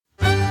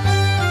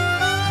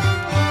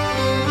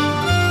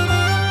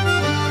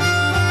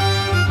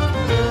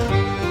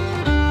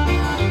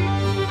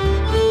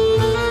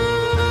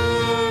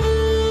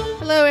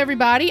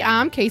everybody.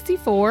 I'm Casey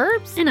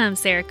Forbes. And I'm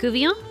Sarah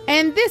Cuvillon.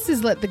 And this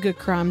is Let the Good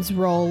Crimes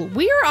Roll.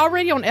 We are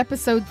already on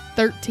episode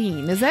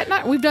 13. Is that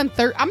not? We've done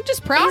 13. I'm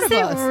just proud of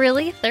us. Is it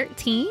really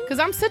 13? Because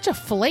I'm such a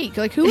flake.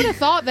 Like, who would have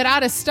thought that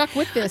I'd have stuck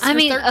with this I for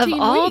mew 13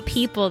 of all weeks?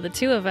 people, the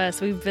two of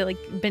us, we've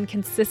been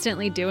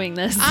consistently doing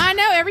this. I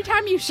know. Every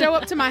time you show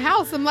up to my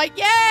house, I'm like,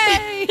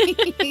 yay!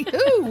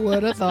 Who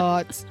would have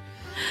thought?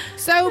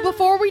 So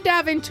before we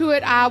dive into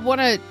it, I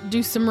want to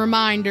do some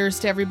reminders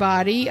to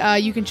everybody.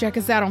 You can check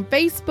us out on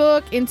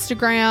Facebook,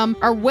 Instagram,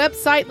 our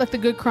website,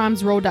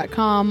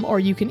 letthegoodcrimesroll.com, or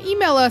you can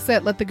email us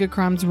at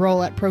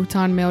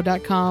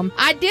letthegoodcrimesroll@protonmail.com.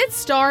 I did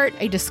start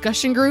a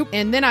discussion group,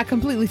 and then I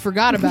completely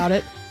forgot about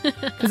it.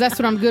 Because that's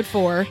what I'm good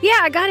for. Yeah,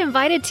 I got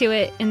invited to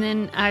it, and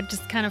then I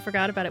just kind of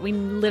forgot about it. We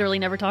literally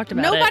never talked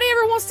about it. Nobody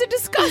ever wants to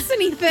discuss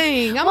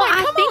anything. I'm like,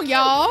 come on,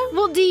 y'all.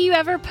 Well, do you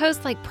ever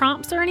post like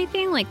prompts or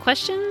anything, like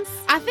questions?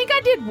 I think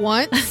I did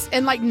once,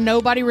 and like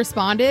nobody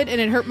responded,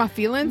 and it hurt my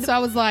feelings. So I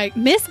was like,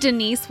 Miss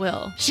Denise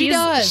will. She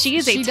does. She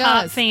is a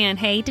top fan.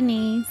 Hey,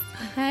 Denise.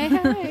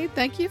 Hey,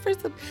 thank you for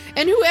some.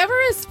 And whoever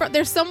is,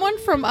 there's someone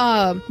from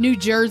New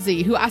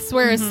Jersey who I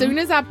swear, as soon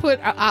as I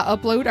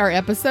upload our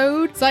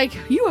episode, it's like,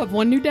 you have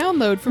one new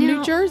download from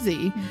New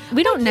Jersey.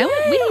 We don't know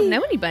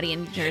anybody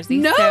in New Jersey.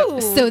 No.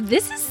 So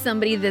this is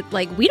somebody that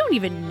like we don't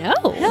even know.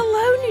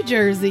 Hello, New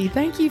Jersey.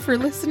 Thank you for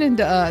listening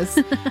to us.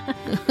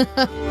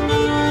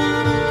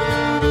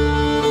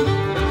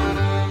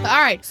 All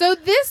right, so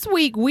this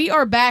week we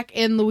are back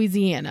in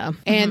Louisiana,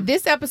 and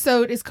this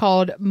episode is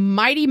called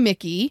Mighty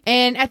Mickey,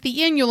 and at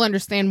the end you'll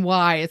understand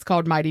why it's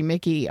called Mighty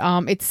Mickey.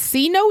 It's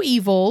See No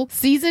Evil,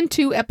 Season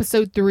 2,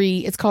 Episode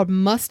 3. It's called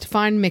Must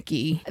Find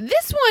Mickey.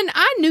 This one,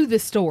 I knew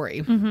this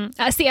story.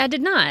 See, I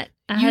did not.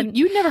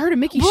 You'd never heard of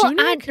Mickey Well,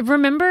 Shunick? I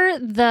remember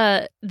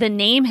the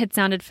name had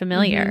sounded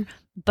familiar.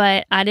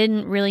 But I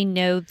didn't really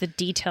know the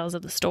details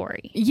of the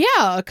story.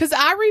 Yeah, because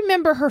I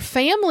remember her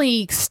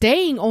family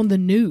staying on the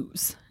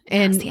news.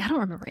 And see, I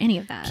don't remember any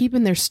of that.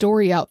 Keeping their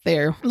story out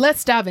there.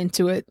 Let's dive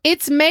into it.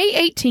 It's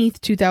May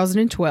 18th,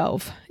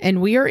 2012, and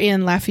we are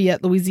in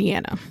Lafayette,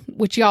 Louisiana,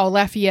 which, y'all,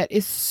 Lafayette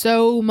is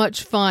so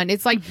much fun.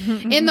 It's like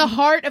in the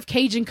heart of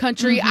Cajun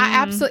country.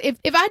 I absolutely,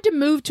 if I had to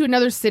move to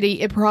another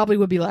city, it probably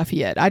would be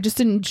Lafayette. I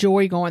just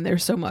enjoy going there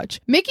so much.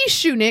 Mickey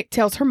Shunick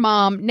tells her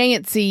mom,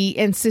 Nancy,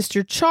 and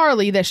sister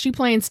Charlie that she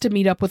plans to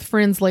meet up with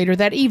friends later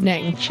that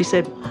evening. She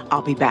said,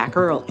 I'll be back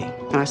early.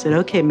 And I said,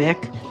 okay,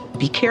 Mick,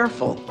 be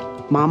careful.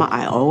 Mama,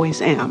 I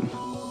always am.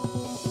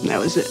 And that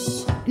was it.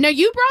 Now,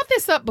 you brought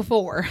this up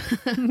before.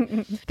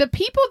 The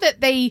people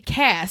that they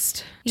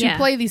cast to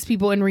play these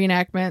people in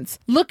reenactments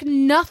look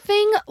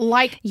nothing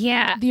like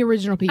the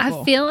original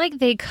people. I feel like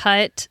they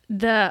cut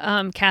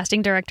the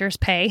casting director's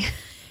pay.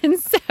 And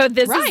so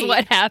this is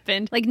what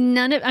happened. Like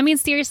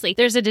seriously,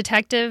 there's a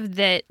detective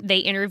that they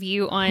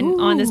interview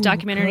on this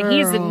documentary. Girl.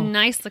 He's a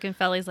nice looking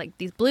fella. He's like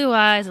these blue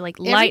eyes, like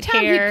light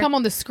hair. Every time he'd come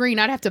on the screen,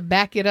 I'd have to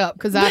back it up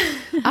because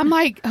I'm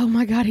like, oh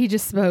my God, he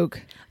just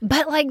spoke.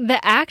 But like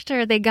the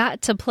actor they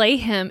got to play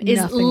him is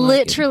Nothing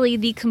literally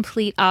the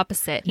complete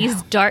opposite. No.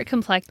 He's dark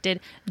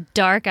complected,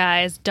 dark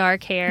eyes,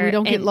 dark hair. We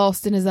don't get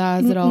lost in his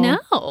eyes at all.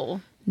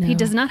 No. He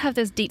does not have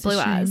those deep blue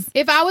eyes.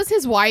 If I was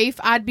his wife,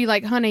 I'd be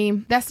like, honey,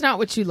 that's not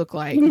what you look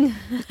like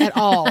at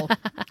all.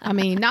 I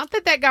mean, not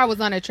that guy was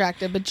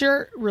unattractive, but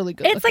you're really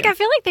good. It's like, I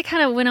feel like they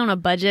kind of went on a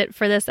budget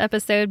for this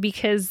episode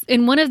because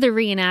in one of the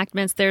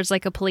reenactments, there's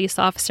like a police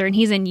officer and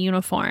he's in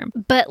uniform.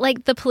 But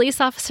like the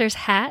police officer's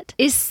hat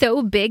is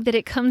so big that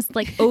it comes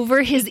like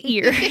over his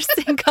ears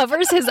and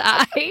covers his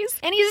eyes.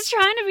 And he's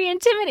trying to be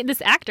intimidating.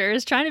 This actor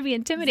is trying to be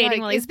intimidating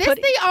while he's Is this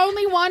the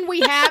only one we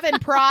have in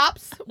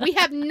props? We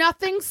have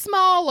nothing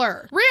smaller.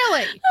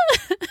 Really?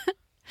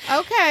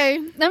 Okay.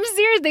 I'm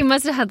serious. They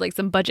must have had like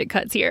some budget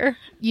cuts here.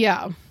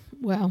 Yeah.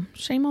 Well,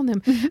 shame on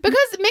them.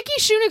 Because Mickey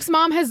Shunick's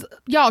mom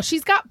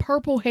she's got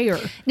purple hair.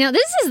 Now,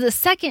 this is the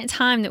second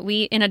time that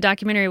in a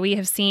documentary, we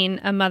have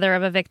seen a mother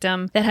of a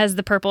victim that has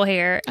the purple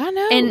hair. I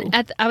know.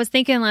 And I was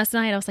thinking last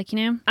night, I was like,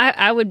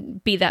 I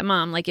would be that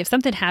mom. Like, if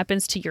something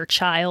happens to your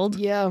child,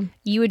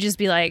 you would just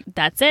be like,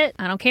 that's it.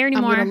 I don't care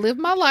anymore. I'm going to live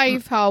my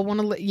life how I want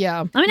to live.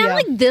 Yeah. I mean, I'm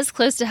like this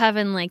close to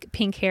having like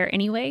pink hair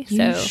anyway. So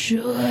you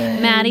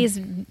should. Maddie's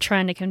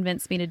trying to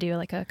convince me to do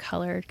like a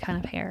colored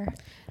kind of hair.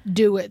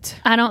 Do it.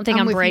 I don't think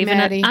I'm brave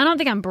enough. I don't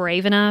think I'm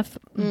brave enough,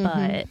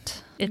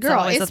 but it's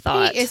always a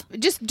thought.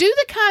 Just do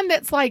the kind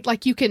that's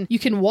like you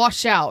can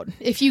wash out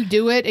if you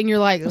do it and you're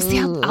like, see,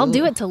 I'll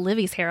do it to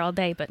Livy's hair all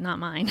day, but not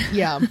mine.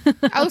 Yeah.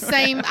 Oh,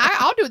 same.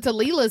 I'll do it to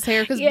Leela's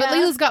hair but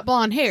Leela's got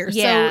blonde hair,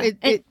 so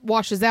it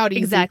washes out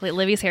easy. Exactly.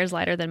 Livy's hair is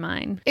lighter than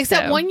mine.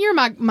 Except one year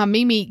my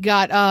Mimi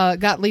got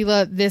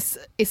Leela this.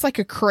 It's like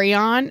a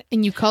crayon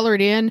and you color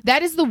it in.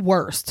 That is the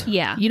worst.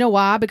 Yeah. You know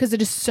why? Because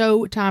it is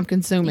so time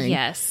consuming.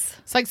 Yes.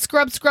 It's like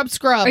scrub.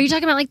 Are you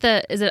talking about like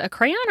is it a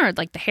crayon or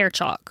like the hair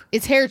chalk?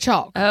 It's hair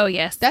chalk. Oh,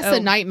 yes. That's a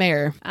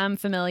nightmare. I'm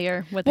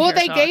familiar with the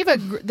hair chalk.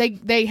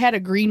 They had a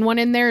green one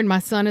in there and my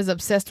son is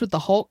obsessed with the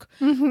Hulk.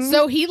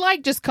 So he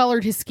like just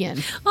colored his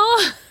skin.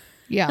 Oh,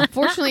 Yeah,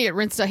 fortunately it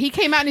rinsed out. He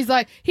came out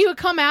and he would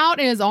come out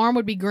and his arm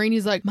would be green.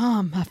 He's like,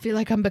 Mom, I feel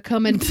like I'm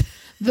becoming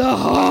the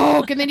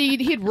Hulk. And then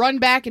he'd run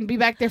back and be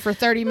back there for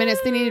 30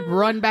 minutes. Then he'd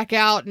run back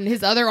out and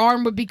his other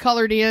arm would be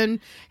colored in.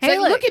 Hey,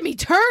 look at me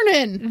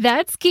turning.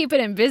 That's keeping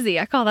him busy.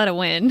 I call that a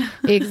win.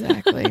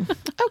 Exactly.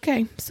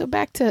 Okay, so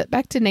back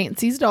to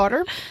Nancy's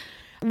daughter.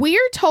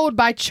 We're told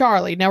by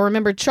Charlie. Now,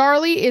 remember,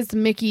 Charlie is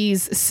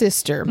Mickey's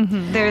sister.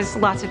 Mm-hmm. There's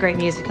lots of great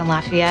music in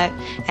Lafayette,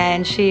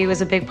 and she was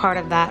a big part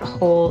of that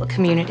whole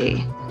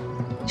community.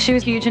 She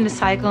was huge into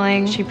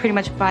cycling. She pretty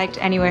much biked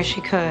anywhere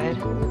she could.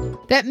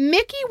 That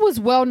Mickey was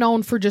well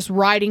known for just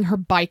riding her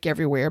bike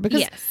everywhere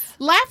because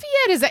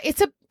Lafayette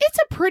it's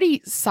a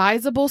pretty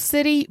sizable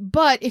city,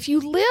 but if you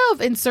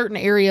live in certain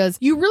areas,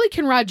 you really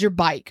can ride your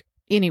bike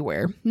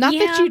anywhere. Not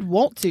that you'd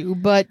want to,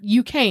 but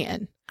you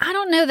can. I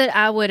don't know that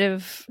I would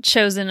have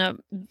chosen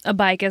a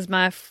bike as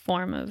my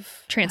form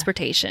of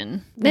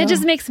transportation. It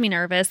just makes me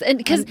nervous. And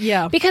because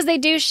they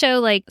do show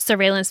like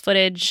surveillance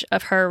footage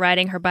of her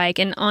riding her bike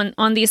and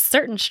on these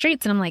certain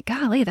streets. And I'm like,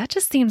 golly, that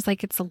just seems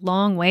like it's a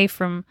long way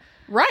from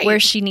where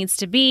she needs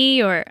to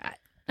be, or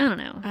I don't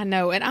know. I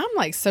know. And I'm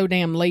like so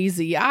damn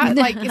lazy.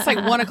 It's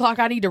like 1 o'clock.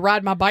 I need to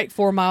ride my bike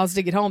 4 miles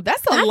to get home.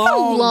 That's a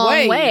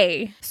long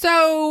way.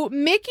 So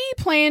Mickey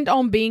planned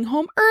on being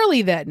home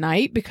early that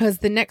night because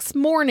the next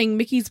morning,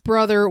 Mickey's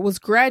brother was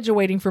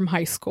graduating from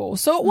high school.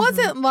 So it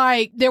wasn't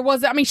like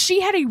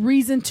she had a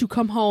reason to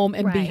come home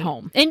and be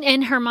home.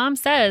 And her mom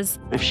says,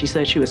 if she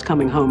said she was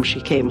coming home, she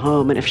came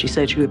home. And if she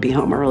said she would be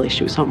home early,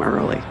 she was home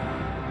early.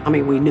 I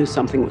mean, we knew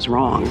something was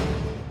wrong.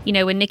 You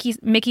know, when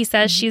Mickey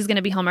says she's going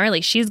to be home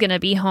early, she's going to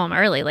be home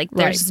early. Like,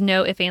 there's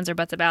no ifs, ands, or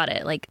buts about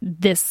it. Like,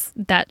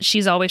 that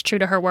she's always true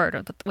to her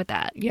word with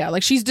that. Yeah,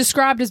 like she's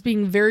described as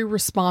being very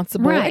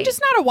responsible and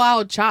just not a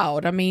wild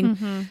child. I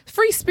mean,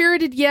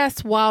 free-spirited,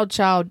 yes. Wild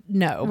child,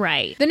 no.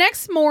 Right. The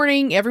next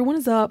morning, everyone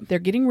is up. They're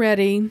getting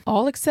ready,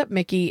 all except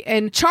Mickey.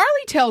 And Charlie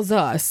tells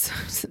us,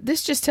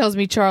 this just tells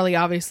me Charlie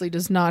obviously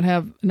does not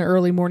have an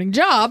early morning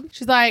job.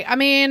 She's like, I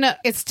mean,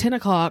 it's 10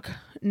 o'clock.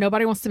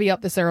 Nobody wants to be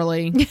up this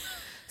early.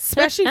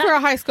 Especially for a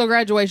high school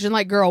graduation.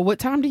 Like, girl, what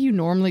time do you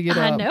normally get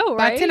up? I know,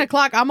 right? By 10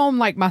 o'clock, I'm on,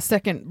 like, my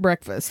second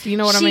breakfast. You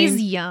know what I mean?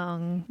 She's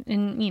young,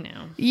 and, you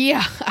know.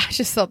 Yeah, I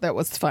just thought that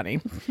was funny.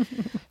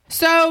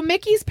 So,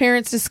 Mickey's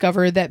parents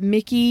discover that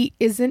Mickey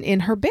isn't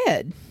in her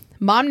bed.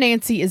 Mom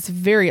Nancy is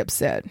very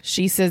upset.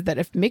 She says that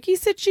if Mickey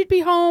said she'd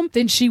be home,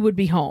 then she would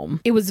be home.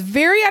 It was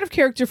very out of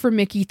character for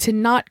Mickey to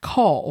not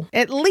call,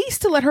 at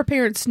least to let her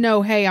parents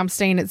know, hey, I'm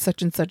staying at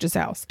such and such's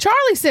house.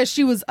 Charlie says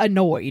she was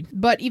annoyed,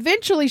 but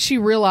eventually she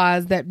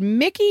realized that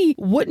Mickey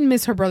wouldn't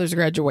miss her brother's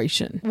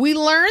graduation. We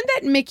learned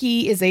that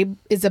Mickey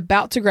is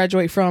about to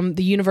graduate from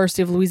the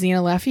University of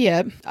Louisiana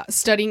Lafayette,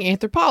 studying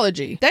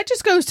anthropology. That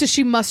just goes to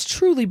she must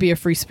truly be a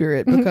free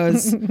spirit,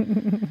 because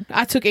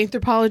I took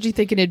anthropology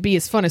thinking it'd be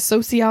as fun as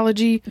sociology.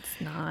 It's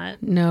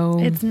not. No.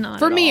 It's not.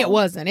 For me, it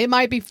wasn't. It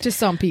might be to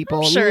some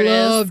people. Sure,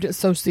 loved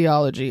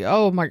sociology.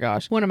 Oh my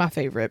gosh. One of my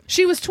favorite.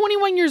 She was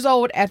 21 years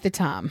old at the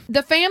time.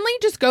 The family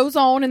just goes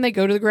on and they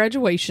go to the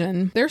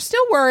graduation. They're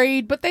still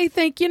worried, but they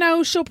think,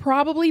 she'll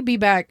probably be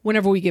back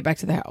whenever we get back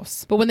to the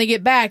house. But when they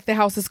get back, the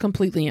house is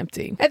completely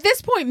empty. At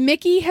this point,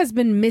 Mickey has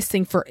been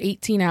missing for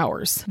 18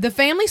 hours. The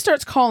family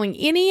starts calling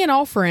any and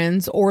all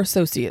friends or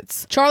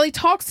associates. Charlie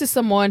talks to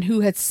someone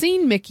who had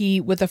seen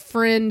Mickey with a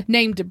friend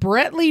named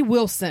Brettley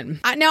Wilson.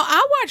 Now,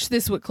 I watched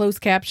this with closed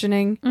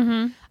captioning.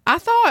 Mm-hmm. I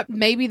thought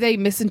maybe they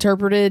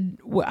misinterpreted.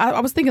 I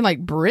was thinking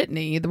like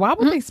Brittany. Why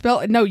would they spell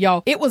it? No,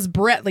 y'all. It was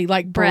Brettley,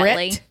 like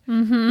Brett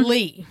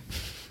Lee.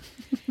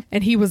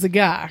 And he was a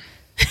guy.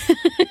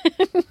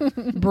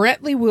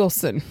 Brettley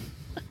Wilson.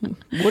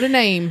 What a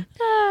name.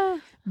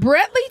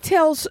 Brettley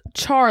tells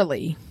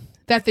Charlie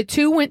that the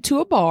two went to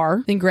a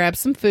bar, then grabbed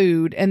some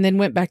food, and then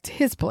went back to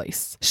his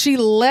place. She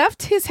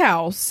left his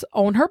house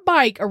on her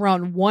bike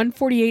around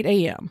 1:48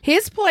 a.m.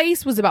 His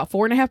place was about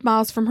 4.5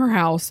 miles from her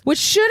house, which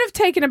should have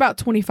taken about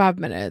 25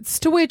 minutes,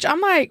 to which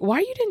I'm like, why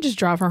you didn't just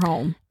drive her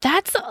home?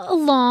 That's a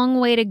long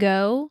way to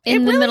go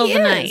in the middle of the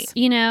night,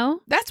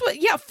 That's what,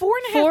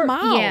 4.5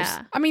 miles.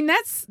 Yeah. I mean,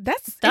 that's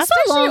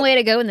a long way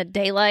to go in the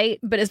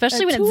daylight, but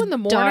especially when it's in the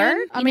morning. Dark.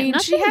 I mean,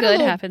 nothing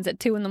good happens at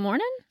 2 a.m.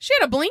 She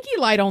had a blinky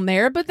light on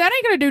there, but that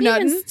ain't gonna do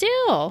nothing. Even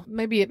still,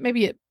 maybe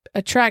it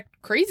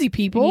attract crazy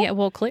people. Yeah,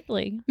 well,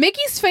 clearly.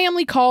 Mickey's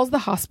family calls the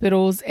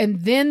hospitals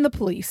and then the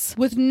police.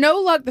 With no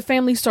luck, the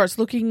family starts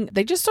looking.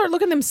 They just start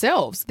looking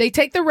themselves. They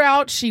take the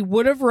route she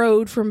would have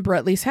rode from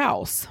Brettley's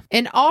house.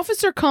 An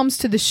officer comes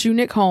to the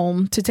Shunick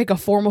home to take a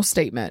formal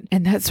statement,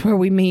 and that's where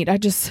we meet. I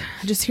just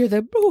hear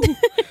the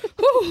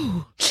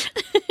ooh.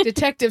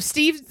 Detective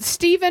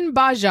Stephen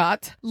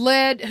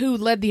Bajat who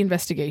led the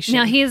investigation.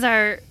 Now he's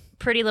our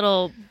pretty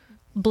little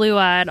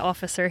blue-eyed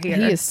officer here.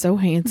 He is so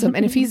handsome.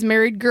 And if he's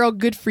married, girl,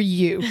 good for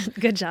you.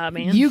 Good job,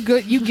 man. You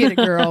get it,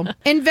 girl.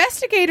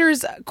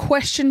 Investigators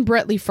questioned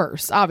Brettley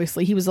first.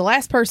 Obviously, he was the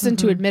last person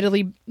to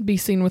admittedly be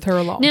seen with her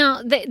alone.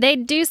 Now, they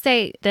do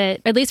say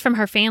that, at least from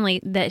her family,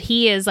 that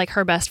he is like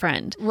her best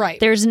friend. Right.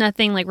 There's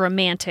nothing like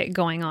romantic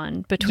going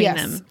on between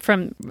them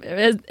from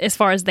as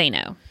far as they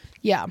know.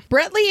 Yeah.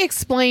 Bretley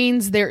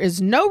explains there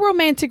is no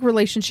romantic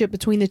relationship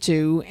between the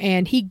two,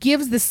 and he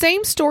gives the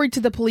same story to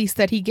the police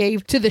that he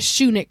gave to the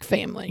Shunick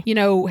family. You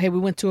know, hey, we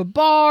went to a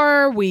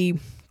bar, we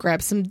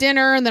grabbed some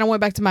dinner, and then I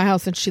went back to my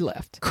house and she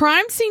left.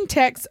 Crime scene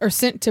texts are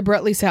sent to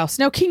Bretley's house.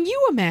 Now, can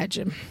you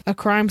imagine a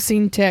crime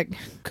scene tech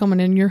coming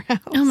in your house?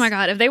 Oh my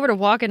God, if they were to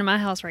walk into my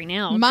house right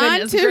now.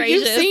 Mine too.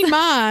 Gracious. You've seen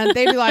mine.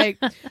 They'd be like,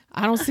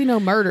 I don't see no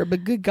murder,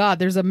 but good God,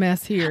 there's a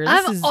mess here.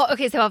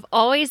 Okay, so I've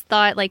always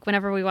thought, like,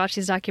 whenever we watch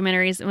these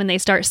documentaries, when they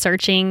start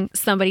searching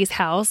somebody's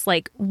house,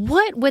 like,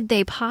 what would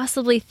they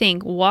possibly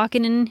think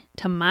walking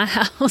into my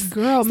house?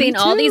 Girl, seeing me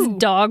all too. these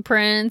dog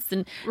prints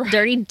and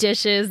dirty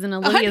dishes, and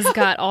Olivia's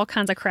got all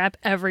kinds of crap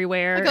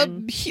everywhere.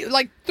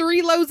 Like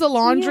 3 loads of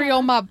laundry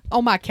on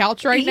my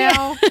couch right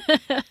now.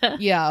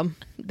 Yeah.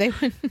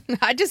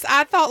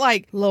 I thought,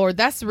 like, Lord,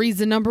 that's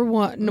reason number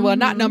one. Well,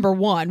 not number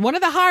one. One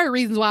of the higher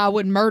reasons why I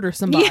wouldn't murder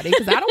somebody,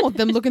 because I don't want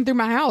them looking through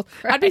my house.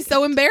 Right. I'd be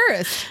so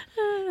embarrassed.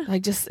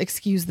 Like, just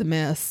excuse the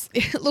mess.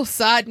 Little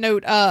side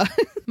note,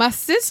 my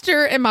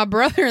sister and my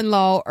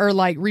brother-in-law are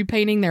like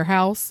repainting their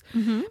house,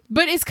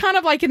 but it's kind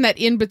of like in that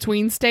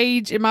in-between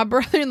stage. And my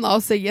brother-in-law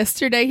said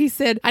yesterday, he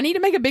said, I need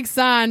to make a big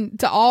sign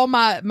to all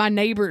my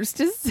neighbors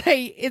to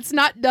say it's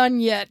not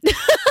done yet.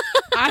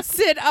 I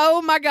said,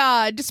 oh my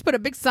God, just put a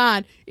big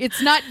sign.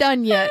 It's not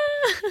done yet.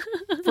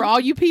 For all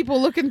you people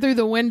looking through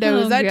the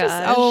windows.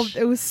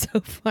 It was so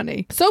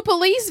funny. So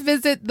police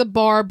visit the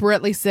bar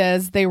Bretley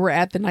says they were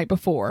at the night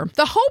before.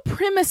 The whole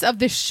premise of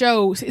this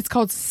show is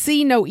called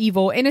See No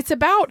Evil, and it's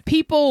about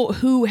people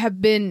who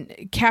have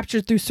been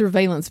captured through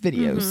surveillance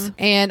videos.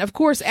 And of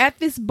course, at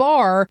this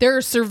bar, there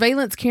are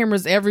surveillance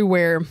cameras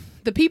everywhere.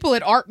 The people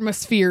at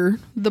Artmosphere,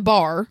 the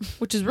bar,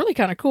 which is really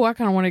kind of cool. I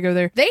kind of want to go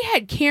there. They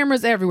had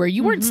cameras everywhere.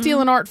 You weren't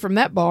stealing art from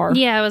that bar.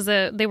 Yeah,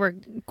 they were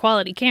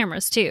quality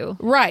cameras too.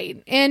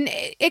 Right. And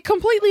it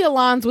completely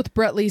aligns with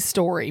Bretley's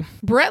story.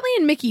 Bretley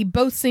and Mickey,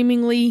 both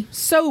seemingly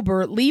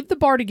sober, leave the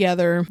bar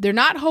together. They're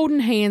not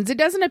holding hands. It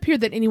doesn't appear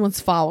that anyone's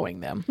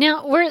following them.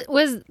 Now,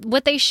 was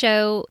what they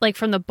show, like,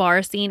 from the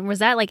bar scene, was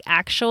that like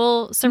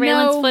actual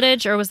surveillance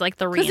footage, or was like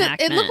the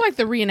reenactment? It looked like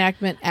the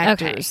reenactment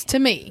actors to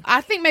me. I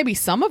think maybe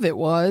some of it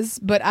was,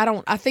 but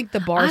I think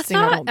the bar scene.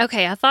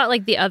 I thought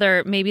like the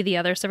other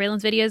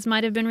surveillance videos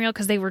might have been real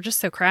because they were just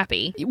so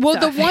crappy. Well,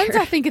 the ones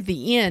I think at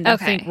the end, I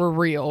think were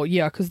real.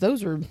 Yeah, because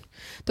those were,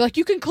 they're like,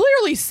 you can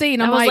clearly see.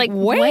 And I'm like,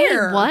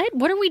 where? Wait, what?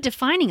 What are we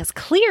defining as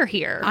clear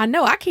here? I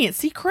know, I can't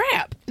see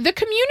crap. The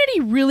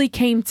community really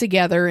came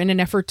together in an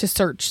effort to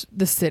search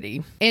the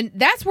city. And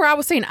that's where I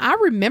was saying, I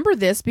remember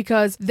this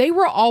because they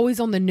were always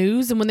on the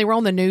news. And when they were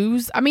on the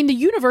news, I mean, the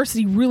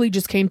university really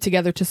just came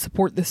together to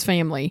support this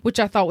family, which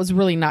I thought was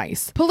really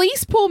nice.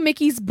 Police pulled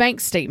Mickey's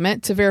bank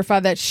statement to verify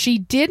that she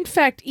did in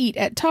fact eat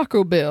at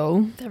Taco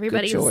Bell.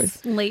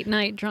 Everybody's late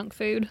night drunk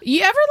food.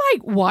 You ever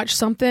like watch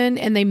something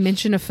and they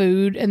mention a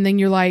food and then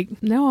you're like,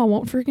 no, I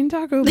want freaking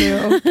Taco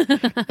Bell.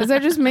 Is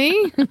that just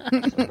me?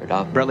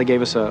 Bretley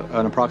gave us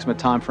an approximate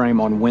time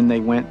frame on when they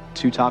went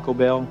to Taco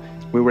Bell.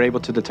 We were able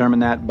to determine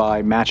that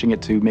by matching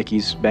it to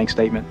Mickey's bank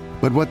statement.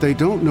 But what they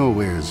don't know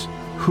is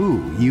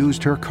who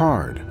used her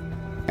card,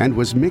 and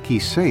was Mickey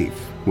safe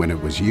when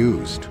it was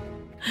used?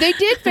 They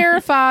did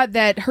verify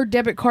that her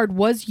debit card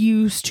was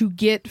used to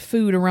get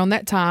food around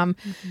that time,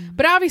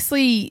 but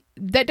obviously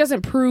that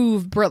doesn't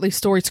prove Bretley's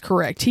story's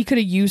correct. He could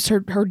have used her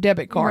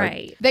debit card.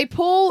 Right. They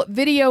pull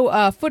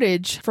video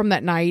footage from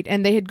that night,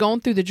 and they had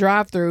gone through the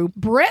drive-thru.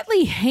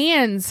 Bretley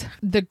hands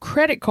the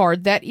credit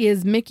card that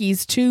is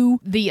Mickey's to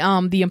the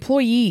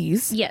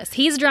employees. Yes,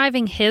 he's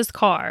driving his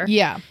car.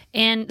 Yeah.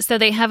 And so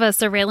they have a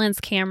surveillance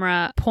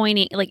camera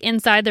pointing, like,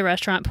 inside the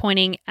restaurant,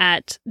 pointing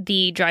at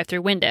the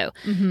drive-thru window.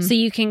 So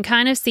you can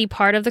kind of see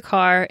part of the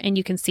car, and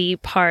you can see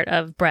part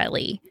of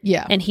Bretley.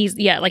 Yeah. And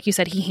like you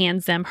said, he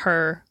hands them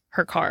her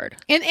card.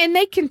 And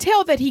they can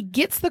tell that he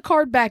gets the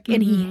card back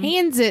and he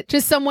hands it to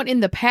someone in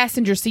the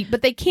passenger seat,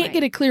 but they can't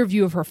get a clear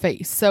view of her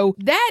face. So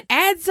that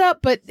adds up,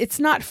 but it's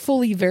not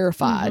fully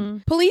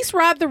verified. Police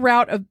ride the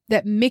route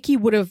that Mickey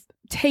would have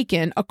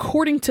taken,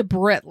 according to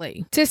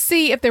Bretley, to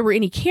see if there were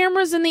any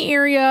cameras in the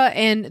area.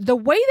 And the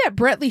way that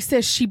Bretley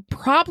says she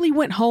probably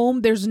went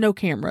home, there's no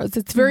cameras.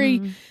 It's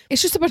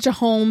it's just a bunch of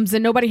homes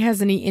and nobody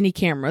has any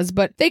cameras.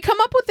 But they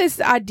come up with this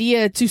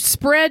idea to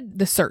spread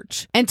the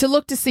search and to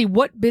look to see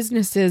what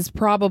businesses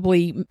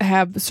probably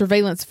have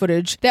surveillance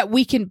footage that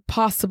we can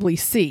possibly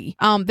see.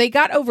 They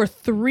got over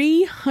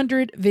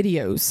 300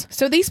 videos.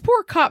 So these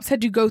poor cops had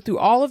to go through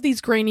all of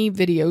these grainy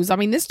videos. I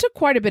mean, this took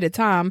quite a bit of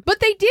time, but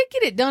they did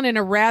get it done in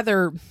a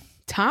rather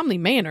timely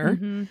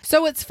manner.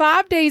 So it's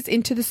 5 days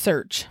into the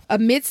search. A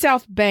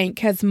Mid-South bank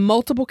has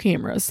multiple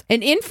cameras.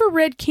 An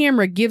infrared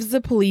camera gives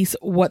the police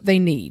what they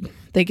need.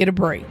 They get a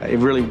break. It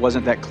really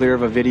wasn't that clear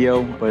of a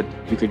video, but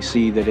you could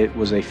see that it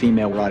was a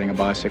female riding a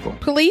bicycle.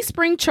 Police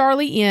bring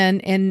Charlie in,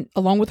 and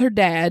along with her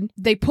dad,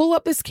 they pull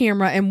up this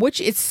camera, in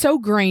which it's so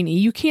grainy,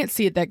 you can't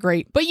see it that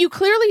great, but you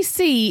clearly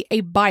see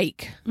a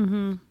bike.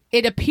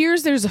 It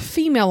appears there's a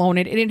female on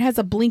it, and it has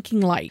a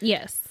blinking light.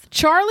 Yes.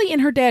 Charlie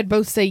and her dad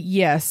both say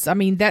yes. I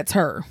mean, that's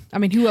her. I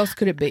mean, who else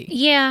could it be?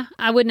 Yeah,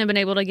 I wouldn't have been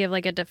able to give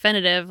like a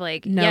definitive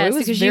like no, yes, it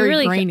was because very you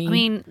really, grainy. I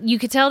mean, you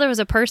could tell there was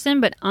a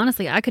person, but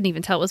honestly, I couldn't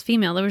even tell it was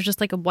female. There was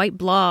just like a white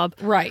blob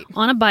right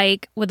on a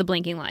bike with a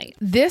blinking light.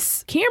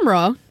 This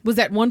camera was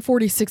at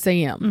 1:46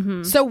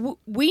 a.m. So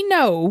we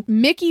know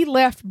Mickey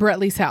left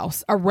Brettley's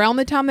house around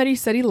the time that he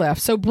said he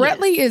left. So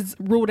Brettley is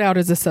ruled out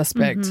as a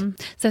suspect.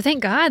 So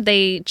thank God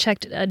they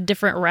checked a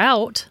different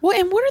route. Well,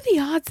 and what are the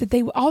odds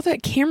that all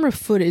that camera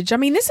footage? I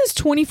mean, this is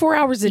 24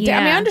 hours a day. I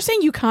mean, I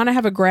understand you kind of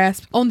have a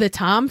grasp on the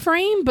time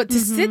frame, but to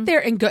sit there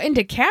and go and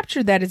to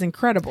capture that is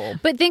incredible.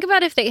 But think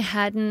about if they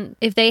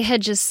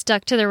had just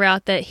stuck to the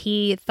route that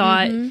he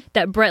thought,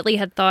 that Brettley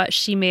had thought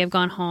she may have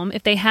gone home.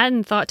 If they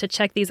hadn't thought to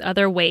check these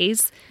other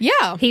ways,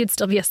 he would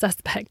still be a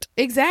suspect.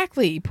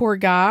 Exactly. Poor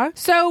guy.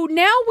 So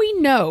now we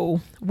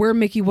know where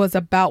Mickey was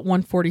about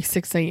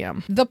 1:46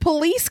 a.m. The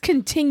police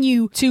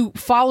continue to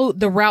follow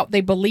the route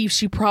they believe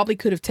she probably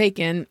could have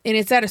taken, and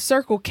it's at a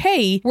Circle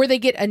K where they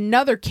get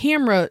another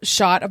camera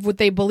shot of what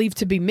they believe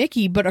to be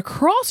Mickey, but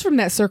across from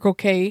that Circle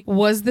K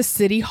was the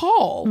City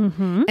Hall.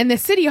 And the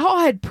City Hall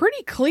had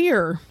pretty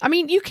clear, I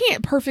mean, you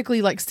can't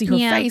perfectly like see her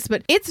face,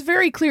 but it's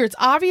very clear. It's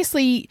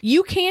obviously,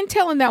 you can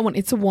tell in that one,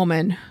 it's a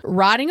woman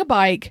riding a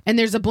bike, and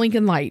there's a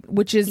blinking light,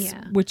 which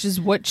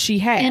is what she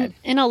had. And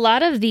in a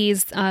lot of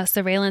these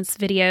surveillance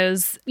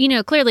videos, you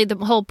know, clearly the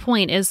whole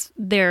point is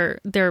they're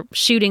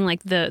shooting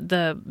like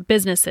the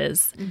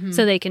businesses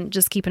so they can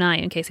just keep an eye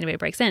in case anybody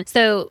breaks in.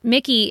 So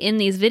Mickey in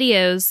these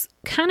videos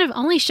kind of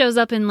only shows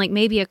up in like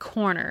maybe a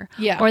corner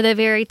or the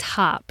very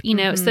top, you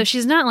know, so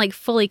she's not like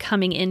fully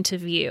coming into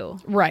view.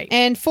 Right.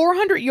 And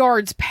 400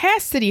 yards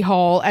past City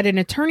Hall at an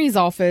attorney's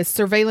office,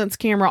 surveillance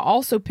camera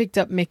also picked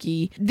up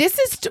Mickey. This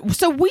is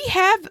so we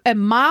have a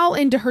mile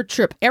into her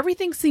trip.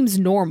 Everything seems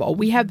normal.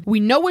 We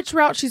know which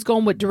route she's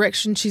going, what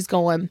direction she's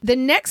going. The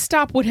next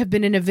stop would have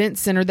been an event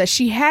center that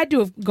she had to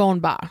have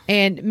gone by,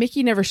 and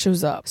Mickey never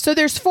shows up. So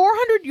there's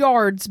 400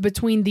 yards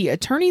between the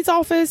attorney's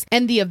office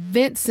and the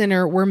event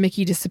center where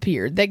Mickey disappeared.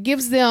 That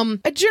gives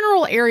them a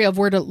general area of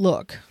where to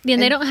look. Yeah,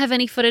 and they don't have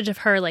any footage of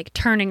her like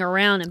turning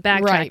around and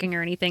backtracking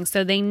or anything.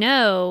 So they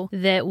know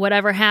that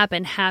whatever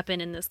happened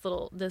in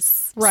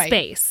this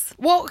space.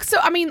 Well, so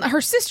I mean, her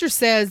sister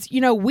says,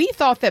 you know, we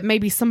thought that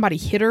maybe somebody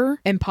hit her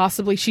and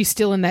possibly she's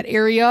still in that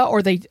area,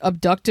 or they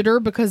abducted her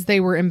because they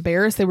were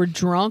embarrassed, they were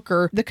drunk,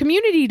 or the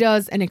community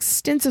does an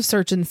extensive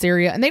search in this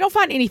area and they don't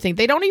find anything.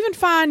 They don't even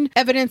find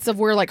evidence of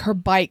where like her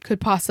bike could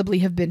possibly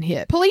have been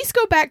hit. Police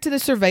go back to the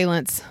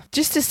surveillance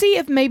just to see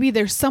if maybe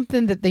there's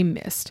something that they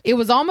missed. It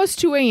was almost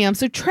 2 a.m.,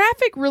 so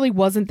traffic really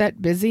wasn't that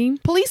busy.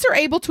 Police are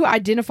able to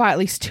identify at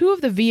least two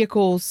of the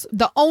vehicles,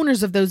 the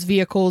owners of those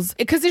vehicles,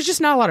 because there's just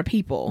not a lot of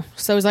people.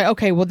 So it's like,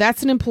 okay, well,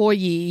 that's an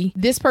employee.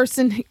 This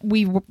person,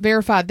 we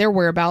verified their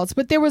whereabouts,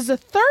 but there was a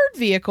third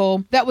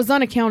vehicle that was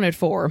unaccounted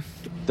for.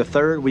 The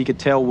third we could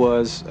tell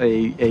was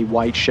a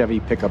white Chevy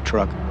pickup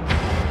truck.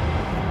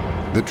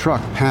 The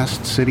truck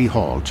passed City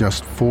Hall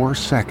just 4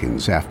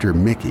 seconds after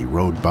Mickey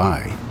rode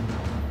by.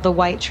 The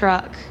white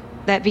truck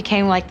that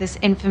became like this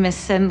infamous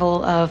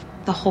symbol of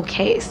the whole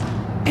case.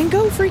 And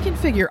go freaking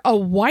figure, a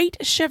white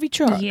Chevy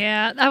truck.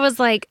 Yeah, I was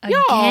like,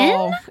 again?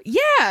 Y'all,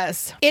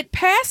 yes. It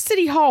passed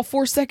City Hall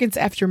 4 seconds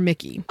after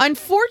Mickey.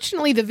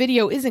 Unfortunately, the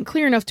video isn't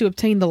clear enough to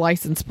obtain the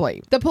license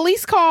plate. The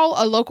police call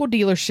a local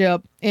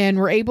dealership and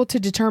were able to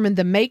determine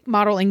the make,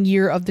 model, and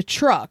year of the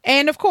truck.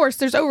 And of course,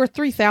 there's over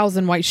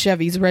 3,000 white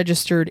Chevys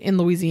registered in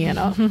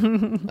Louisiana.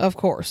 Of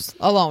course,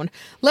 alone.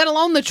 Let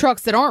alone the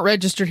trucks that aren't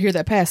registered here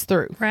that pass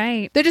through.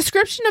 Right. The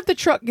description of the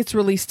truck gets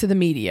released to the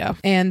media,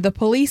 and the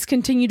police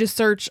continue to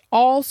search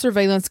all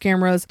surveillance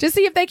cameras to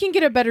see if they can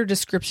get a better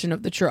description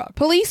of the truck.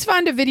 Police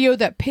find a video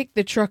that picked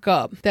the truck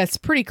up that's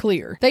pretty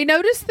clear. They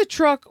noticed the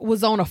truck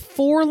was on a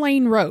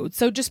 4-lane road.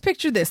 So just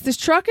picture this. This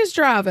truck is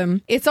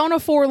driving. It's on a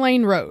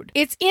 4-lane road.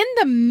 It's in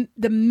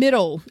the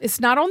middle. It's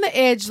not on the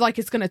edge like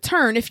it's going to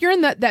turn. If you're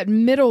in that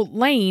middle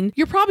lane,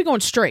 you're probably going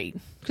straight.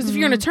 Because if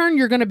you're going to turn,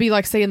 you're going to be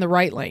like, say, in the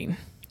right lane.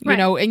 You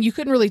know, and you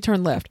couldn't really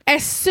turn left.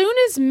 As soon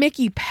as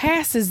Mickey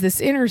passes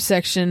this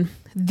intersection,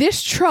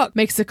 this truck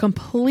makes a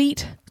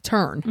complete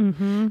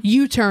turn.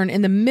 U-turn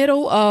in the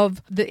middle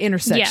of the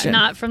intersection. Yeah,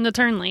 not from the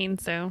turn lane,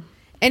 so...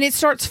 And it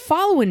starts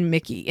following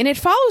Mickey, and it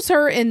follows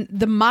her in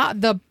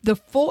the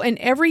full, in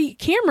every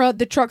camera,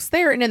 the truck's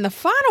there. And in the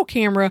final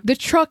camera, the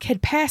truck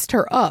had passed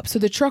her up. So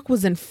the truck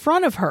was in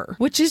front of her,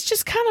 which is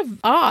just kind of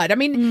odd. I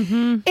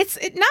mean, it's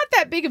not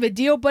that big of a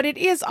deal, but it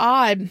is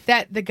odd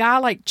that the guy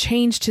like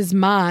changed his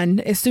mind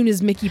as soon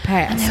as Mickey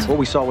passed. What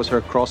we saw was her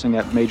crossing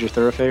that major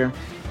thoroughfare,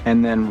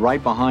 and then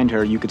right behind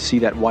her, you could see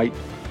that white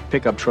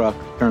pickup truck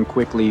turn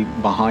quickly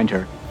behind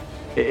her.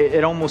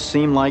 It almost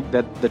seemed like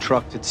that the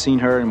truck had seen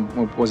her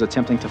and was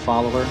attempting to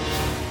follow her.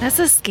 That's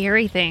a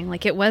scary thing.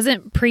 Like, it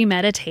wasn't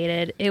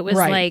premeditated. It was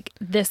like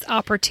this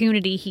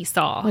opportunity he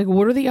saw. Like,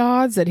 what are the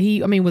odds that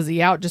was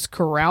he out just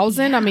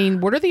carousing? Yeah. I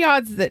mean, what are the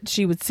odds that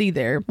she would see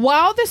there?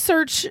 While the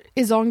search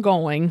is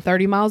ongoing,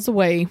 30 miles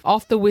away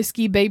off the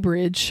Whiskey Bay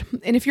Bridge,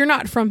 and if you're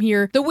not from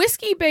here, the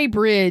Whiskey Bay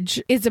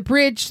Bridge is a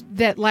bridge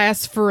that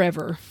lasts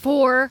forever.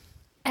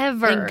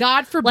 ever. And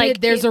God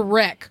forbid there's a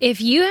wreck.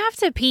 If you have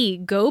to pee,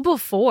 go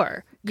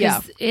before.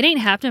 Because it ain't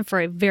happened for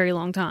a very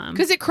long time.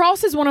 Because it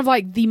crosses one of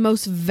like the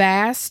most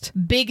vast,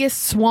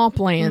 biggest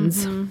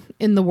swamplands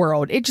in the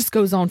world. It just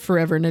goes on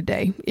forever and a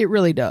day. It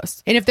really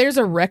does. And if there's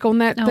a wreck on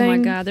that thing, oh my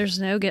God, there's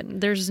no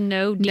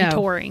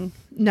detouring.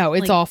 No,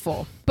 it's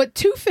awful. But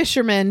 2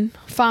 fishermen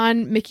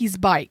find Mickey's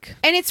bike.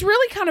 And it's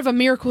really kind of a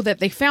miracle that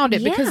they found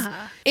it because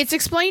it's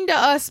explained to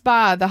us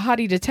by the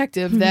hottie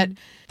detective that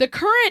the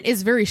current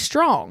is very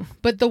strong,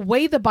 but the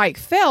way the bike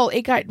fell,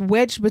 it got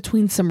wedged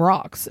between some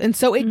rocks. And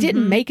so it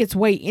didn't make its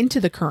way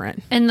into the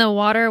current. And the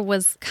water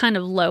was kind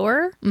of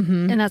lower,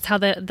 and that's how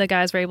the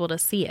guys were able to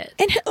see it.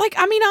 And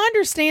I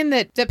understand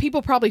that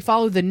people probably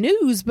follow the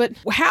news, but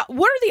what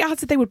are the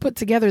odds that they would put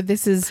together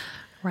this is...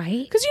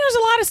 Right. Because, there's a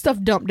lot of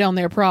stuff dumped down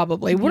there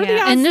probably. What are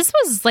the odds? And this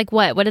was like,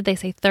 what did they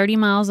say? 30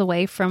 miles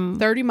away from...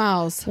 30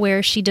 miles.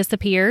 Where she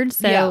disappeared.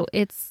 So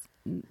it's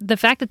the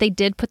fact that they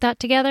did put that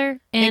together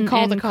and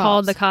called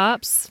the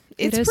cops.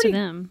 It's pretty, to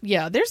them.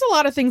 Yeah, there's a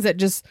lot of things that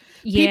just...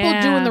 People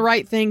doing the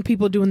right thing,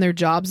 people doing their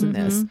jobs in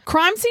this.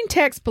 Crime scene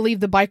techs believe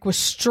the bike was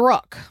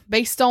struck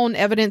based on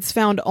evidence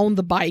found on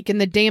the bike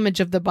and the damage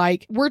of the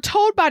bike. We're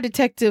told by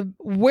detective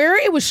where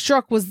it was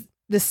struck was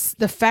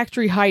the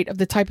factory height of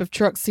the type of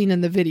truck seen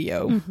in the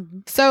video.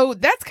 So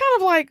that's kind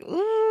of like,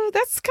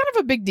 that's kind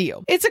of a big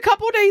deal. It's a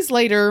couple days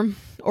later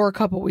or a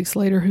couple weeks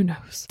later, who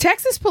knows.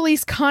 Texas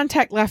police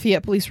contact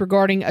Lafayette police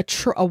regarding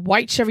a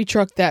white Chevy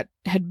truck that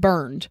had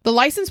burned. The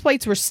license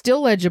plates were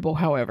still legible,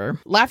 however.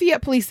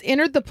 Lafayette police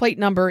entered the plate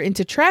number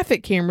into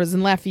traffic cameras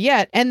in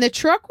Lafayette, and the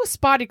truck was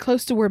spotted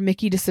close to where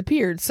Mickey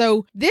disappeared.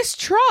 So this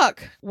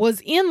truck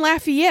was in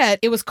Lafayette.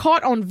 It was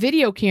caught on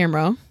video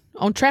camera,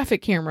 on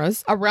traffic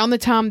cameras around the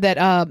time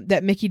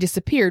that Mickey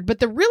disappeared. But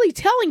the really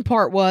telling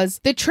part was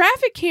the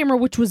traffic camera,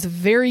 which was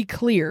very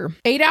clear,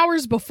 8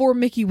 hours before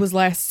Mickey was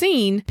last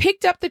seen,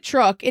 picked up the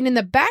truck, and in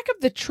the back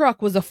of the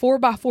truck was a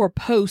 4x4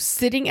 post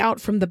sitting out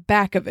from the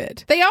back of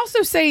it. They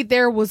also say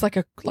there was like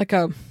a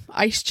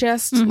ice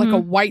chest, like a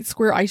white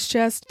square ice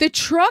chest. The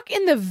truck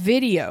in the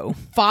video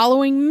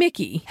following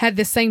Mickey had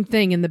the same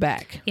thing in the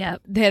back. Yeah.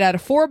 They had a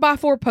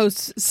 4x4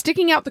 post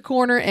sticking out the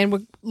corner and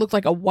would look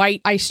like a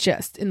white ice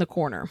chest in the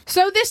corner.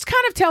 So this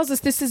kind of tells us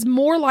this is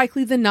more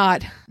likely than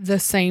not the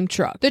same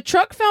truck. The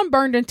truck found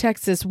burned in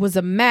Texas was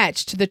a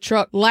match to the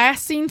truck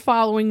last seen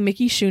following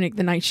Mickey Shunick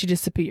the night she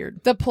disappeared.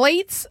 The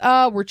plates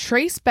were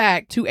traced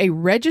back to a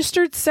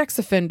registered sex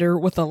offender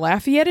with a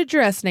Lafayette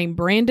address named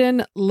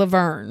Brandon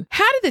Laverne.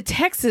 How did the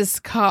Texas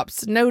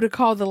cops know to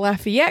call the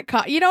Lafayette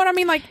cop? You know what I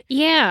mean? Like,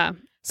 yeah.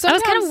 I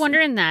was kind of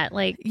wondering that.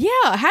 Like,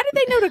 yeah, how did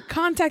they know to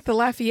contact the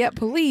Lafayette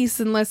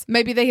police unless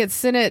maybe they had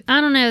sent it? I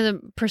don't know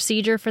the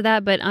procedure for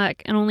that, but I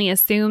can only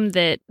assume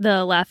that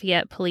the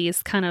Lafayette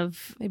police kind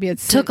of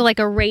took like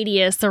a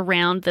radius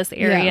around this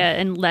area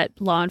and let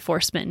law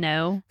enforcement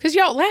know. Because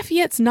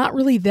Lafayette's not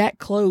really that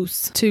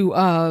close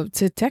to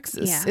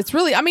Texas. Yeah. It's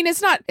really,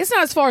 it's not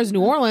as far as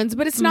New Orleans,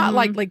 but it's not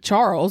like Lake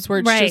Charles where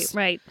it's just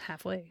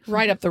halfway,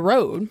 right up the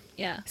road.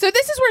 Yeah. So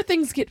this is where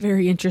things get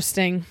very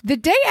interesting. The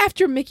day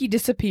after Mickey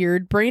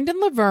disappeared, Brandon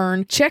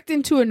Laverne checked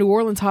into a New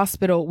Orleans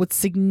hospital with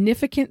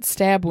significant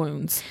stab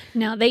wounds.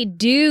 Now, they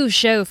do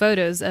show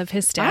photos of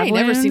his stab wounds. I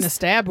ain't never seen a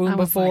stab wound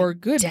before. Like,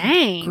 good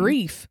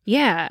grief.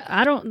 Yeah,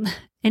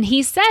 And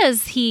he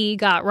says he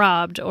got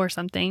robbed or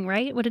something,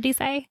 right? What did he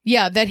say?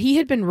 Yeah, that he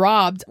had been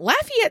robbed.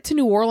 Lafayette to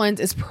New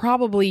Orleans is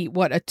probably, a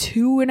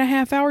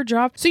 2.5 hour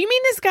drive? So you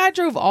mean this guy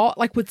drove all,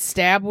 with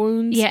stab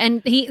wounds? Yeah,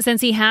 and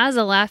since he has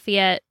a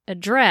Lafayette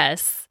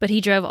address, but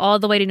he drove all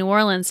the way to New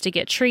Orleans to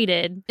get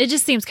treated, it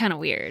just seems kind of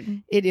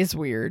weird. It is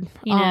weird.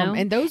 You know?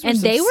 And those were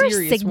they were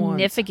ones.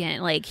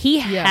 significant. Like, he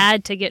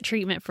had to get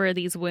treatment for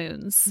these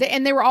wounds.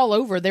 And they were all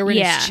over. They were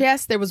in his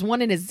chest. There was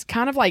one in his,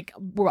 kind of like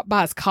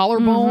by his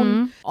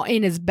collarbone,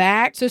 in his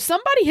back. So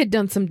somebody had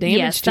done some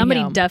damage to him.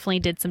 Somebody definitely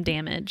did some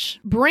damage.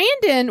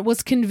 Brandon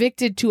was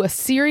convicted to a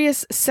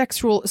serious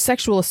sexual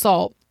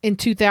assault in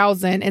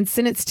 2000 and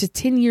sentenced to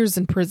 10 years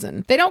in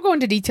prison. They don't go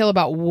into detail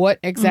about what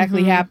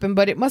exactly happened,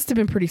 but it must have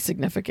been pretty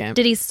significant.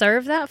 Did he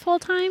serve that full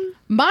time?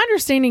 My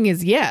understanding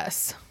is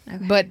yes.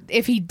 Okay. But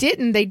if he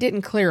didn't, they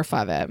didn't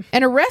clarify that.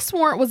 An arrest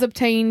warrant was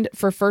obtained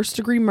for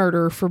first-degree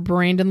murder for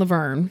Brandon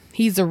Laverne.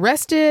 He's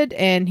arrested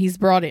and he's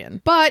brought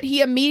in. But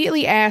he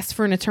immediately asked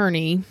for an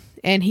attorney,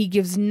 and he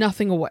gives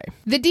nothing away.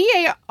 The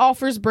DA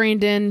offers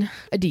Brandon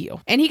a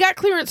deal, and he got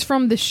clearance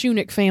from the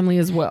Shunick family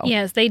as well.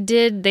 Yes, they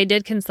did. They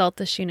did consult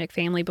the Shunick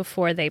family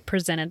before they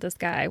presented this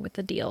guy with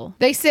the deal.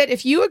 They said,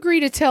 if you agree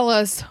to tell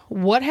us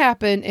what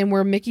happened and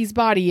where Mickey's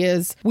body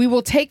is, we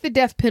will take the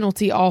death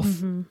penalty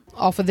off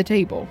of the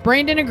table.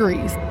 Brandon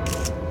agrees.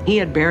 He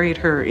had buried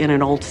her in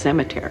an old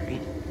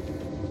cemetery.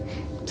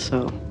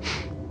 So,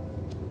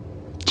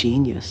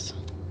 genius.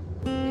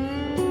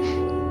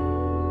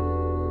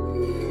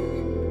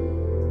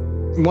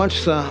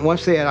 Once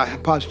they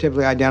had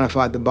positively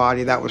identified the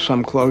body, that was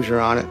some closure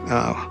on it.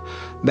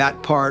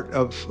 That part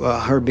of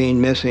her being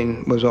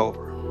missing was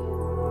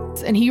over.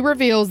 And he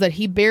reveals that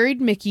he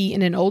buried Mickey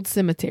in an old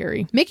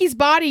cemetery. Mickey's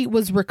body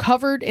was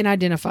recovered and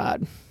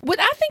identified. What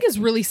I think is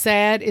really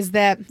sad is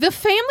that the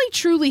family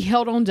truly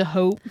held on to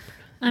hope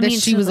that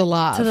she was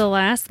alive. To the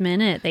last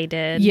minute, they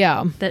did.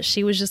 Yeah. That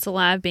she was just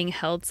alive being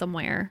held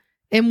somewhere.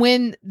 And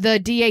when the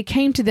DA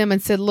came to them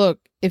and said, look,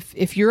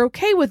 if you're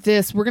okay with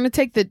this, we're going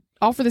to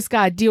offer this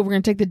guy a deal. We're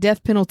going to take the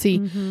death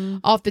penalty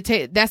off the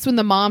table. That's when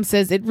the mom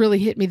says, it really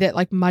hit me that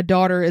like my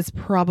daughter is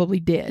probably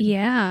dead.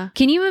 Yeah.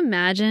 Can you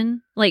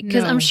imagine? Like,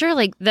 because I'm sure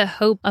like the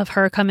hope of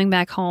her coming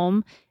back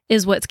home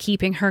is what's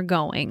keeping her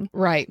going.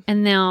 Right.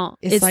 And now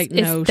it's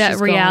that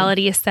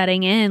reality is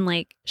setting in.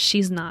 Like,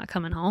 she's not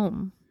coming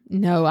home.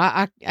 No,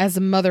 I as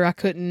a mother, I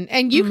couldn't.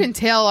 And you can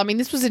tell, I mean,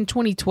 this was in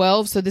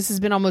 2012, so this has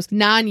been almost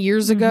 9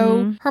 years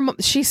ago. Her mom,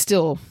 she's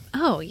still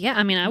Oh, yeah.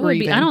 I mean, I would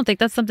breathing. be. I don't think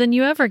that's something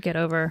you ever get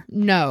over.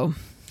 No,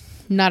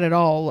 not at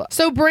all.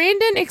 So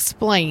Brandon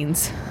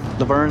explains.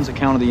 Laverne's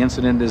account of the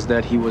incident is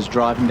that he was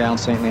driving down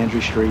St.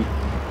 Landry Street.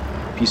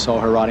 He saw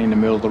her riding in the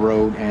middle of the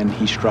road, and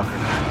he struck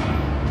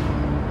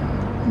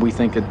her. We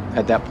think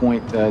at that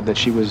point that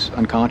she was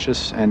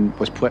unconscious and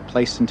was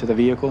placed into the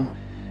vehicle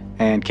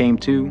and came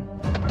to.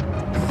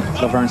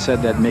 Laverne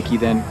said that Mickey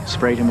then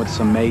sprayed him with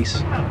some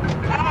mace.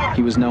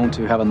 He was known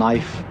to have a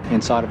knife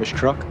inside of his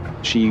truck.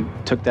 She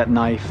took that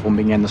knife and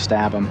began to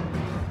stab him.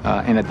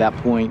 And at that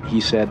point,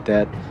 he said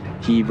that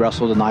he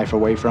wrestled the knife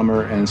away from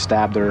her and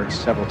stabbed her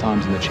several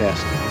times in the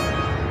chest.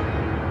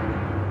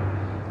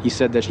 He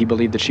said that he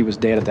believed that she was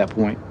dead at that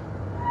point.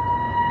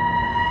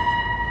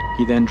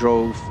 He then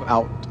drove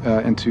out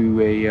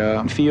into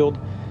a field,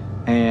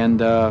 and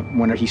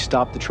when he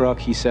stopped the truck,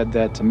 he said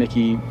that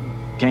Mickey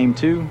came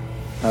to,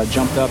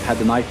 jumped up, had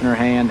the knife in her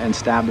hand, and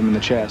stabbed him in the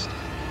chest.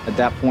 At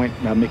that point,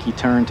 Mickey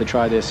turned to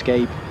try to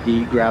escape.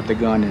 He grabbed the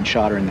gun and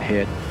shot her in the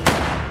head.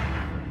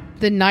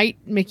 The night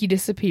Mickey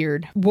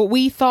disappeared, what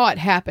we thought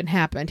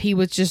happened. He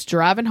was just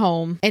driving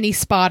home and he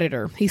spotted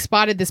her. He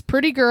spotted this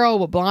pretty girl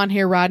with blonde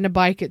hair riding a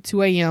bike at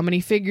 2 a.m. and he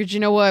figured,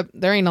 you know what?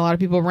 There ain't a lot of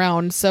people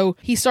around. So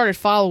he started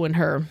following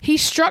her. He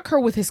struck her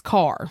with his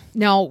car.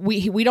 Now,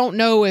 we don't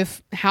know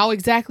how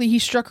exactly he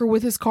struck her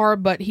with his car,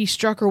 but he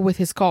struck her with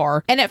his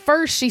car. And at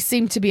first she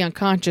seemed to be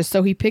unconscious.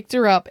 So he picked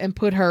her up and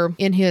put her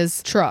in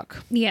his truck.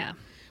 Yeah.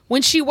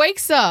 When she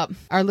wakes up,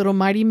 our little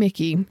mighty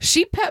Mickey,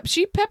 she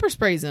pepper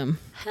sprays him.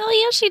 Hell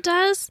yeah, she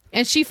does.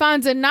 And she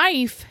finds a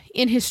knife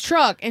in his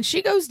truck and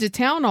she goes to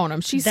town on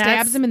him. She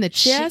stabs him in the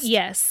chest.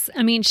 Yes.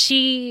 I mean,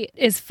 she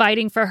is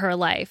fighting for her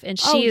life and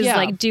she is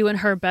like doing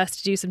her best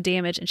to do some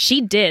damage. And she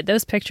did.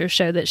 Those pictures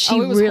show that she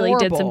really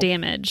did some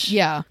damage.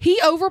 Yeah. He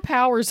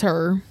overpowers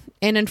her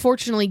and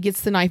unfortunately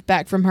gets the knife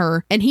back from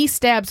her, and he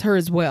stabs her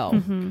as well.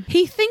 Mm-hmm.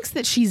 He thinks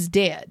that she's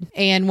dead,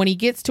 and when he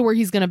gets to where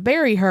he's going to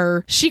bury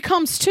her, she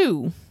comes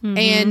to,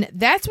 and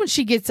that's when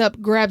she gets up,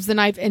 grabs the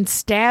knife, and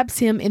stabs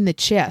him in the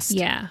chest.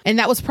 Yeah. And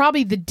that was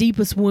probably the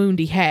deepest wound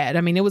he had.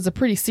 I mean, it was a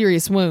pretty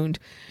serious wound.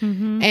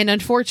 Mm-hmm. And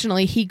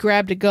unfortunately, he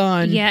grabbed a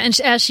gun. Yeah,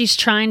 and as she's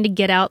trying to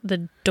get out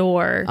the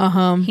door,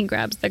 he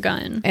grabs the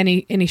gun. And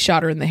he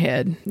shot her in the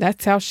head.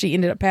 That's how she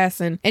ended up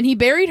passing. And he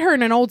buried her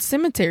in an old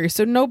cemetery,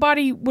 so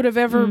nobody would have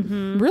ever,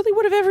 really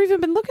would have ever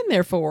even been looking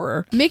there for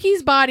her.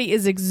 Mickey's body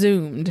is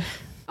exhumed.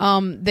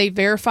 They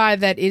verify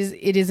that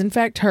it is in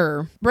fact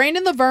her.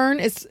 Brandon Laverne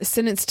is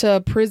sentenced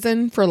to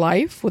prison for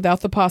life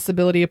without the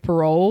possibility of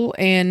parole,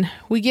 and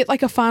we get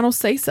like a final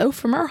say-so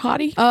from our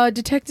hottie.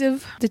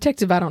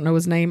 Detective, I don't know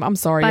his name. I'm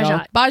sorry,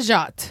 y'all.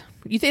 Bajat.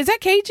 Is that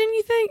Cajun,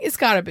 you think? It's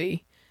gotta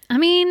be. I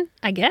mean,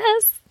 I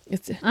guess.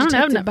 I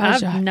don't know.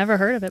 I've never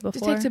heard of it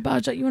before. Detective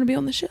Bajat, you want to be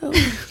on the show?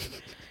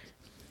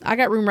 I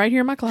got room right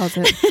here in my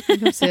closet.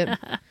 Come sit.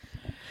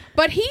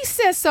 But he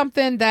says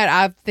something that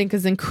I think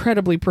is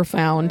incredibly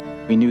profound.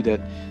 We knew that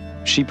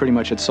she pretty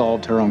much had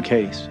solved her own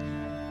case.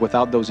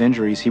 Without those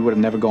injuries, he would have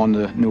never gone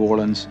to New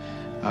Orleans.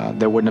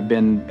 There wouldn't have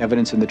been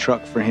evidence in the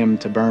truck for him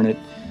to burn it.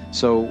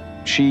 So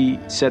she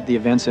set the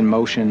events in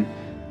motion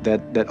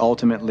that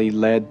ultimately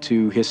led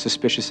to his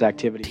suspicious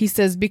activity. He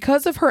says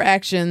because of her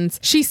actions,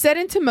 she set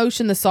into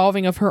motion the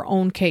solving of her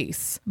own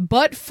case.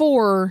 But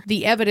for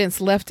the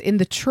evidence left in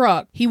the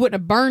truck, he wouldn't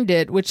have burned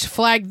it, which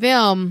flagged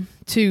them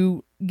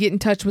to get in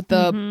touch with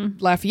the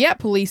Lafayette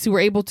police, who were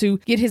able to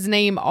get his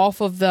name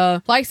off of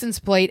the license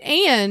plate,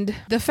 and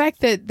the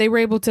fact that they were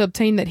able to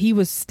obtain that he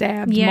was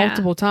stabbed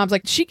multiple times.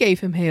 Like, she gave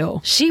him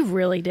hell. She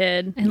really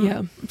did. And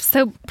I'm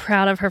so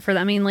proud of her for that.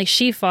 I mean, like,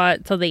 she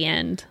fought till the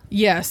end.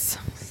 Yes.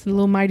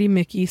 Little mighty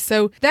Mickey.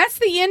 So that's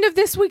the end of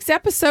this week's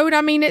episode. I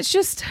mean, it's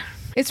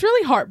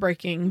really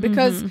heartbreaking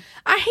because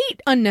I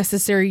hate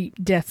unnecessary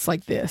deaths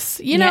like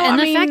this. You know, and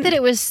the fact that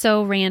it was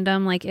so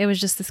random, like it was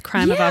just this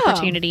crime of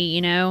opportunity,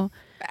 you know?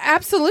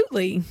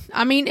 Absolutely.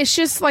 I mean, it's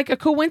just like a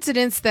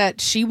coincidence that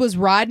she was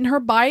riding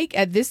her bike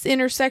at this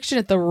intersection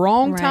at the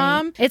wrong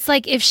time. It's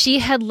like if she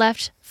had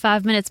left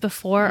 5 minutes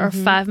before or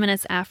 5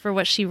 minutes after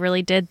what she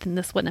really did, then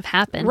this wouldn't have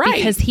happened. Right.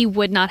 Because he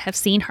would not have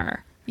seen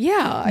her.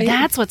 Yeah.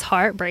 That's what's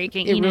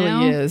heartbreaking, It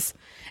really is.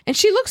 And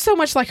she looks so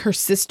much like her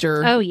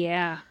sister. Oh,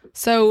 yeah.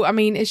 So, I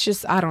mean, it's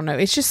just, I don't know.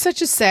 It's just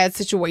such a sad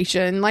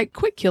situation. Like,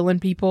 quit killing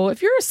people.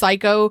 If you're a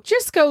psycho,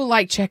 just go,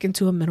 like, check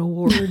into a mental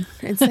ward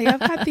and say, I've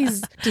got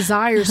these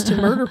desires to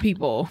murder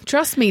people.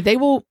 Trust me, they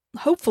will.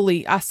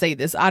 Hopefully, I say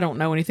this, I don't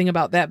know anything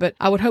about that, but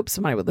I would hope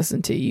somebody would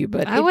listen to you.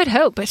 But I would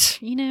hope, but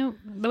the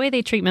way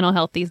they treat mental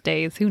health these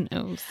days, who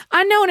knows?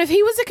 I know, and if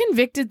he was a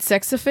convicted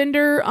sex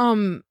offender,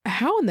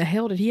 how in the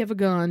hell did he have a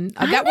gun?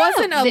 That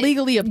wasn't a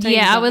legally obtained.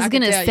 Yeah, I was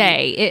gonna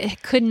say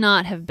it could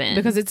not have been,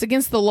 because it's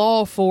against the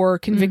law for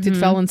convicted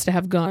felons to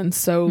have guns.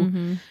 So,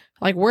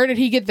 like, where did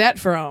he get that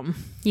from?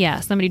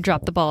 Yeah, somebody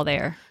dropped the ball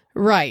there.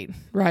 Right.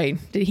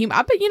 Did he?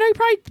 I bet he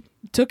probably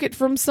took it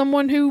from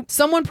someone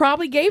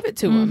probably gave it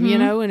to him,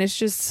 and it's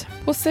just,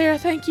 well, Sarah,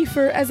 thank you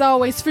as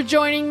always for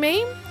joining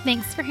me.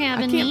 Thanks for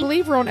having me. I can't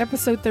believe we're on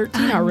episode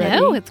 13 already.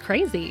 No, it's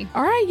crazy.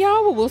 All right,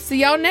 y'all. Well, we'll see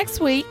y'all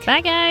next week.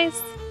 Bye,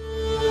 guys.